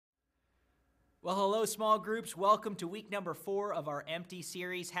Well, hello, small groups. Welcome to week number 4 of our Empty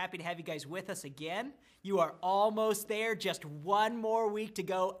series. Happy to have you guys with us again. You are almost there. Just one more week to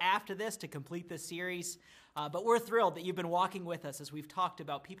go after this to complete this series. But we're thrilled that you've been walking with us as we've talked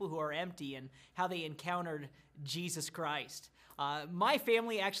about people who are empty and how they encountered Jesus Christ. My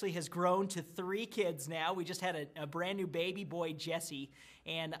family actually has grown to 3 kids now. We just had a brand new baby boy, Jesse,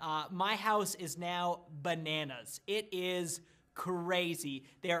 and my house is now bananas. It is crazy.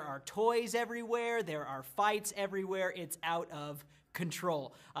 There are toys everywhere. There are fights everywhere. It's out of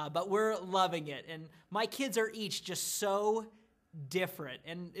control. But we're loving it. And my kids are each just so different.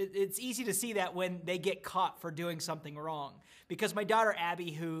 And it's easy to see that when they get caught for doing something wrong. Because my daughter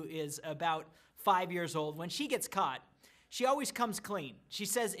Abby, who is about 5 years old, when she gets caught, she always comes clean. She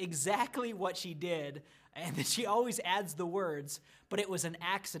says exactly what she did, and then she always adds the words, but it was an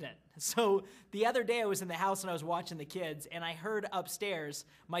accident. So the other day I was in the house and I was watching the kids, and I heard upstairs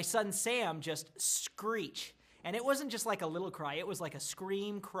my son Sam just screech. And it wasn't just like a little cry, it was like a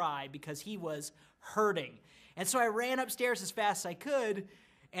scream cry because he was hurting. And so I ran upstairs as fast as I could,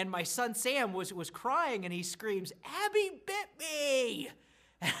 and my son Sam was crying, and he screams, "Abby bit me!"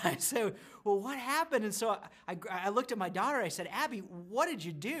 And I said, "Well, what happened?" And so I looked at my daughter, I said, "Abby, what did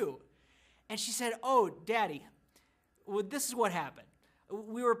you do?" And she said, "Oh, Daddy, well, this is what happened.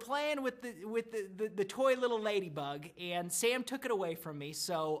 We were playing with the toy little ladybug, and Sam took it away from me,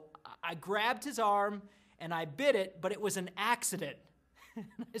 so I grabbed his arm, and I bit it, but it was an accident." And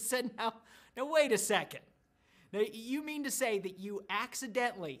I said, now wait a second. Now, you mean to say that you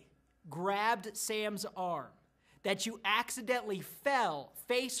accidentally grabbed Sam's arm, that you accidentally fell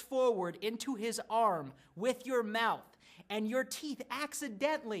face forward into his arm with your mouth, and your teeth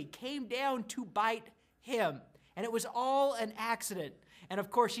accidentally came down to bite him, and it was all an accident? And of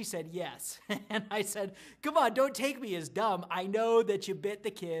course she said yes. And I said, "Come on, don't take me as dumb. I know that you bit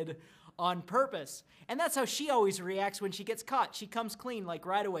the kid on purpose." And that's how she always reacts when she gets caught. She comes clean, like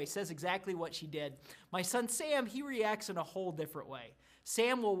right away, says exactly what she did. My son Sam, he reacts in a whole different way.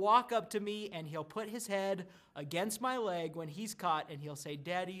 Sam will walk up to me and he'll put his head against my leg when he's caught, and he'll say,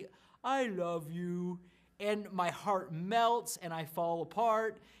 "Daddy, I love you." And my heart melts and I fall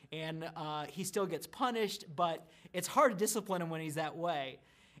apart, and he still gets punished, but it's hard to discipline him when he's that way.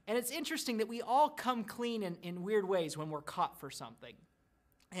 And it's interesting that we all come clean in weird ways when we're caught for something.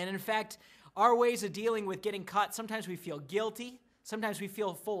 And in fact, our ways of dealing with getting caught, sometimes we feel guilty, sometimes we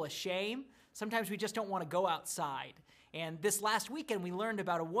feel full of shame, sometimes we just don't want to go outside. And this last weekend, we learned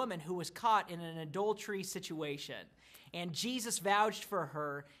about a woman who was caught in an adultery situation. And Jesus vouched for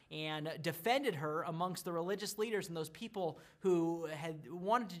her and defended her amongst the religious leaders and those people who had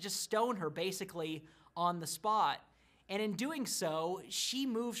wanted to just stone her basically on the spot. And in doing so, she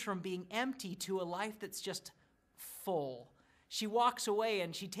moves from being empty to a life that's just full. She walks away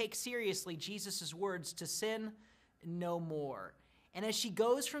and she takes seriously Jesus' words to sin no more. And as she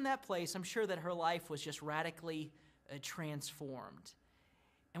goes from that place, I'm sure that her life was just radically transformed.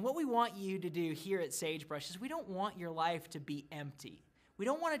 And what we want you to do here at Sagebrush is we don't want your life to be empty. We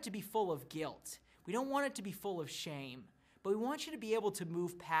don't want it to be full of guilt. We don't want it to be full of shame. But we want you to be able to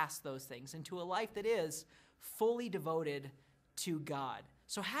move past those things into a life that is fully devoted to God.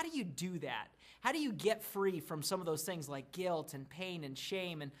 So how do you do that? How do you get free from some of those things like guilt and pain and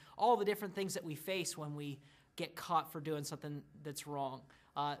shame and all the different things that we face when we get caught for doing something that's wrong?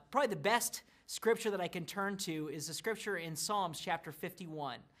 Probably the best scripture that I can turn to is the scripture in Psalms chapter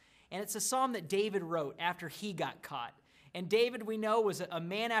 51. And it's a psalm that David wrote after he got caught. And David, we know, was a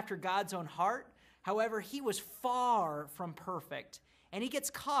man after God's own heart. However, he was far from perfect. And he gets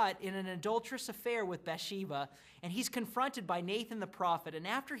caught in an adulterous affair with Bathsheba, and he's confronted by Nathan the prophet. And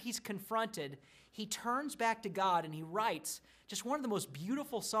after he's confronted, he turns back to God and he writes just one of the most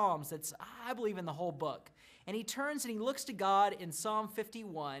beautiful psalms that's, I believe, in the whole book. And he turns and he looks to God in Psalm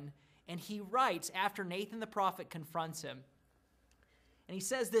 51, and he writes after Nathan the prophet confronts him. And he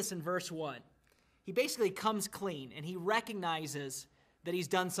says this in verse 1. He basically comes clean and he recognizes that he's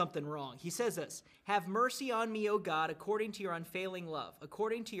done something wrong. He says this, "Have mercy on me, O God, according to your unfailing love,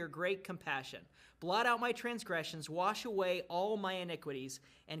 according to your great compassion. Blot out my transgressions, wash away all my iniquities,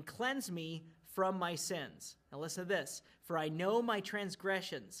 and cleanse me from my sins." Now listen to this. "For I know my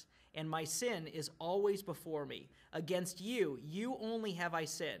transgressions, and my sin is always before me. Against you, you only have I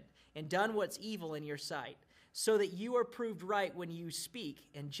sinned, and done what's evil in your sight, so that you are proved right when you speak,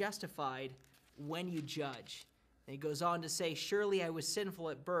 and justified when you judge." And he goes on to say, "Surely I was sinful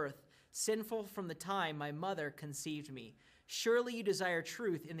at birth, sinful from the time my mother conceived me. Surely you desire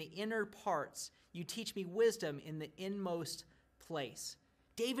truth in the inner parts. You teach me wisdom in the inmost place."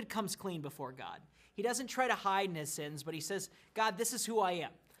 David comes clean before God. He doesn't try to hide in his sins, but he says, "God, this is who I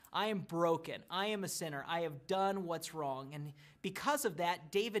am. I am broken. I am a sinner. I have done what's wrong. And because of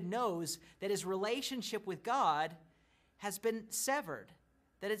that, David knows that his relationship with God has been severed,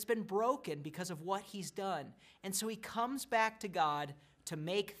 that it's been broken because of what he's done. And so he comes back to God to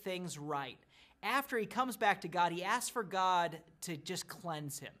make things right. After he comes back to God, he asks for God to just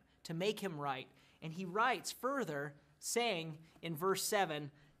cleanse him, to make him right. And he writes further, saying in verse 7,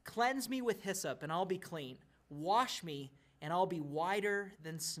 "Cleanse me with hyssop, and I'll be clean. Wash me, and I'll be whiter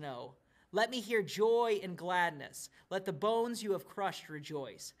than snow. Let me hear joy and gladness. Let the bones you have crushed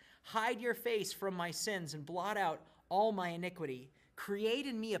rejoice. Hide your face from my sins and blot out all my iniquity. Create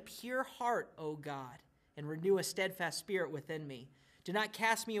in me a pure heart, O God, and renew a steadfast spirit within me. Do not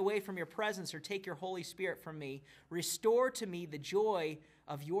cast me away from your presence or take your Holy Spirit from me. Restore to me the joy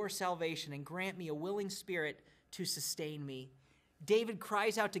of your salvation and grant me a willing spirit to sustain me." David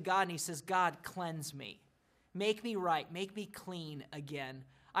cries out to God and he says, "God, cleanse me. Make me right. Make me clean again."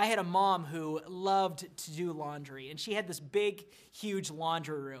 I had a mom who loved to do laundry, and she had this big, huge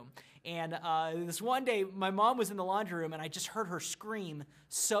laundry room. And this one day, my mom was in the laundry room, and I just heard her scream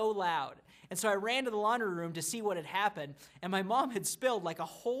so loud. And so I ran to the laundry room to see what had happened, and my mom had spilled like a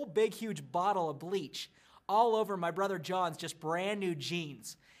whole big, huge bottle of bleach all over my brother John's just brand new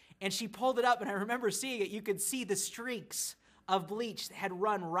jeans. And she pulled it up, and I remember seeing it. You could see the streaks of bleach that had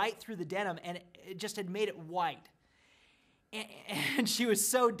run right through the denim, and it just had made it white. And she was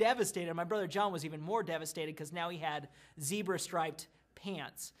so devastated. My brother John was even more devastated because now he had zebra-striped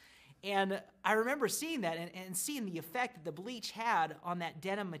pants. And I remember seeing that and seeing the effect that the bleach had on that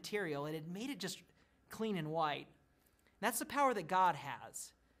denim material. It had made it just clean and white. And that's the power that God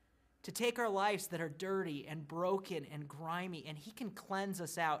has, to take our lives that are dirty and broken and grimy, and he can cleanse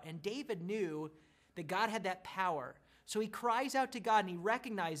us out. And David knew that God had that power. So he cries out to God, and he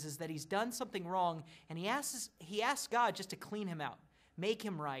recognizes that he's done something wrong, and he asks God just to clean him out, make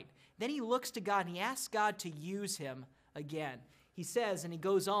him right. Then he looks to God, and he asks God to use him again. He says, and he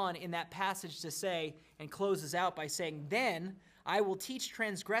goes on in that passage to say, and closes out by saying, "Then I will teach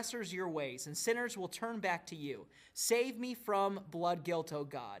transgressors your ways, and sinners will turn back to you. Save me from blood guilt, O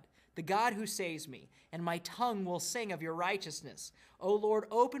God, the God who saves me, and my tongue will sing of your righteousness. O Lord,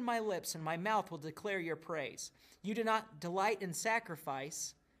 open my lips, and my mouth will declare your praise. You do not delight in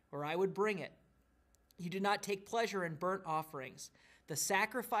sacrifice, or I would bring it. You do not take pleasure in burnt offerings. The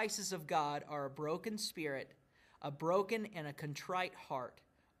sacrifices of God are a broken spirit, a broken and a contrite heart.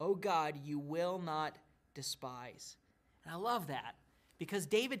 O God, you will not despise." And I love that, because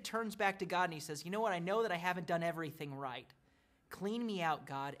David turns back to God and he says, "You know what? I know that I haven't done everything right. Clean me out,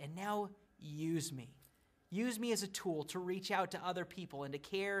 God, and now use me. Use me as a tool to reach out to other people and to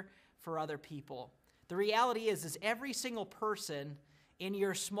care for other people." The reality is every single person in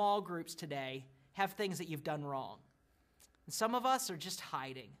your small groups today have things that you've done wrong. And some of us are just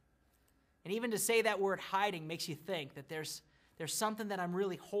hiding. And even to say that word hiding makes you think that there's something that I'm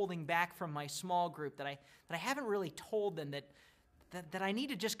really holding back from my small group that I haven't really told them that I need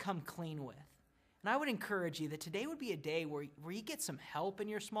to just come clean with. And I would encourage you that today would be a day where you get some help in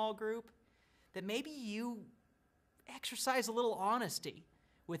your small group, that maybe you exercise a little honesty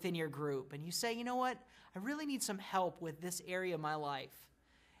within your group and you say, "You know what? I really need some help with this area of my life."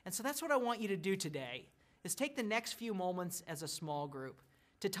 And so that's what I want you to do today, is take the next few moments as a small group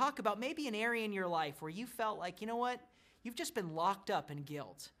to talk about maybe an area in your life where you felt like, you know what? You've just been locked up in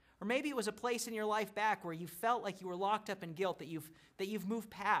guilt. Or maybe it was a place in your life back where you felt like you were locked up in guilt that you've moved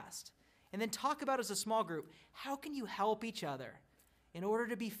past. And then talk about as a small group, how can you help each other in order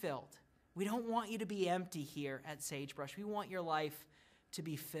to be filled? We don't want you to be empty here at Sagebrush. We want your life to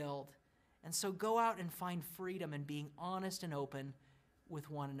be filled. And so go out and find freedom in being honest and open with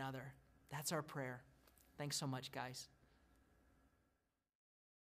one another. That's our prayer. Thanks so much, guys.